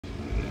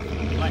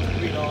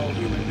all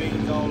human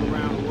beings all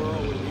around the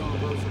world with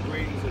universal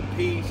greetings of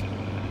peace.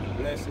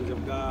 Blessings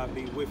of God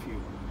be with you.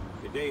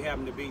 Today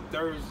happened to be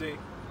Thursday,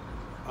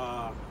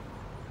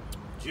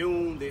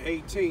 June the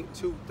 18th,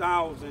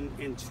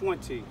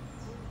 2020.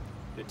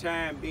 The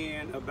time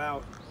being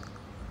about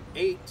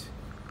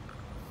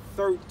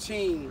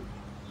 8:13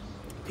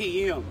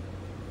 p.m.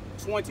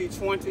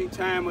 2020,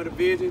 time of the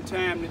vision,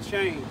 time to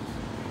change.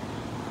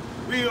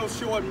 Real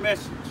short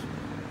message.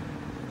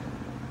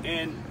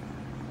 And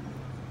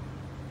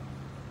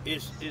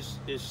it's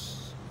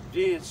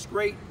being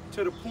straight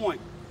to the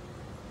point.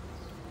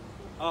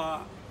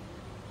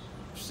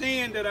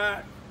 Seeing that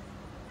I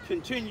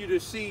continue to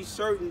see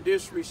certain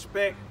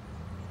disrespect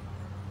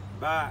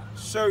by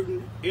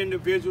certain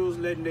individuals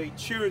letting their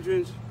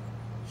children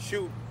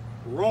shoot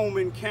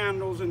Roman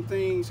candles and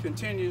things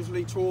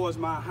continuously towards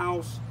my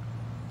house.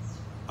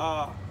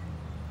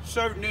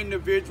 Certain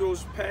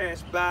individuals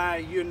pass by,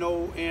 you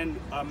know, in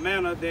a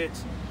manner that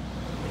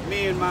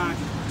me and my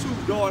two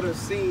daughters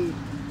seem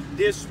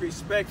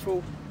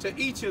disrespectful. To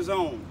each his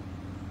own.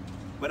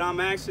 But I'm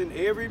asking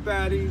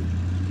everybody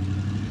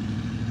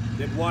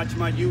that watch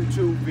my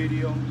YouTube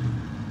video,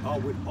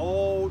 with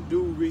all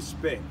due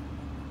respect,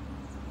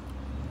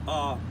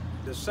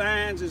 the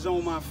signs is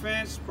on my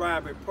fence,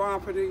 private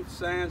property,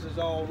 signs is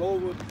all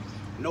over,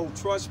 no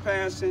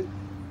trespassing.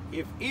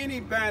 If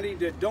anybody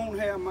that don't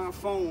have my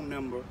phone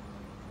number,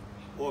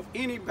 or if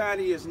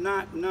anybody is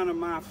not none of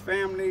my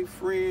family,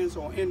 friends,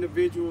 or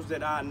individuals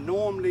that I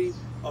normally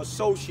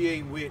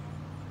associate with,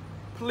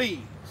 please,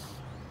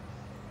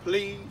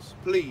 please,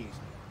 please,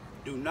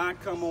 do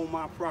not come on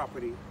my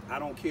property. I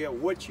don't care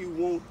what you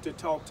want to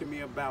talk to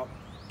me about,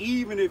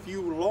 even if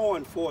you law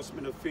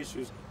enforcement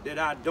officials that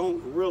I don't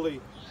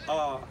really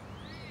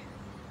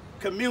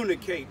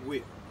communicate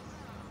with.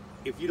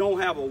 If you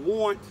don't have a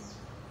warrant,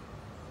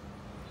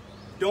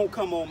 don't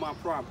come on my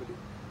property.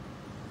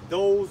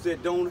 Those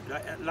that don't,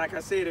 like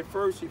I said at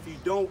first, if you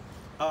don't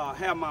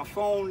have my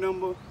phone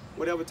number,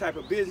 whatever type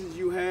of business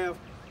you have,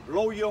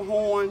 blow your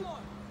horn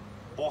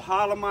or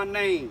holler my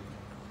name.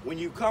 When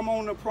you come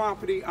on the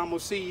property, I'm gonna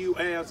see you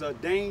as a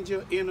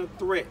danger and a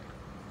threat.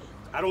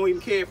 I don't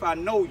even care if I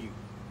know you.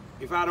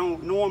 If I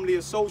don't normally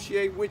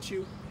associate with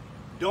you,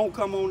 don't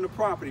come on the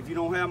property. If you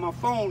don't have my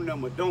phone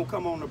number, don't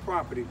come on the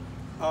property.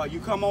 You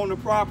come on the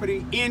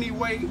property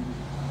anyway,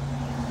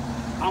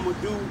 I'm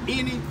gonna do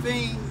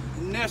anything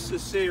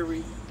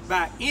necessary,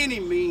 by any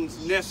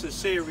means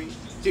necessary,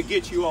 to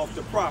get you off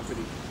the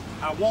property.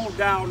 I won't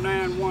dial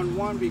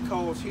 911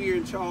 because here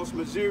in Charles,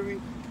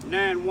 Missouri,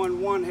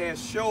 911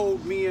 has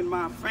showed me and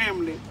my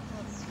family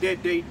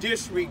that they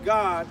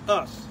disregard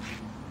us.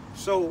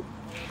 So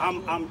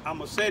I'm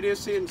gonna say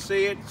this and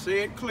say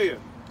it clear.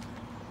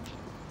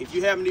 If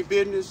you have any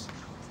business,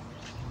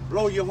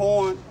 blow your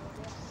horn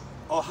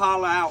or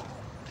holler out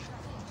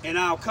and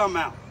I'll come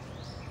out.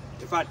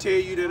 If I tell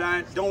you that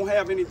I don't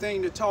have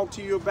anything to talk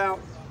to you about,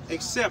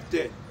 accept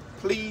that.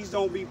 Please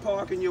don't be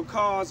parking your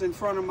cars in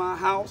front of my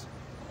house,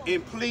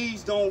 and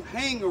please don't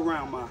hang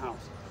around my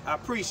house. I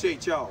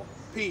appreciate y'all.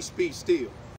 Peace, be still.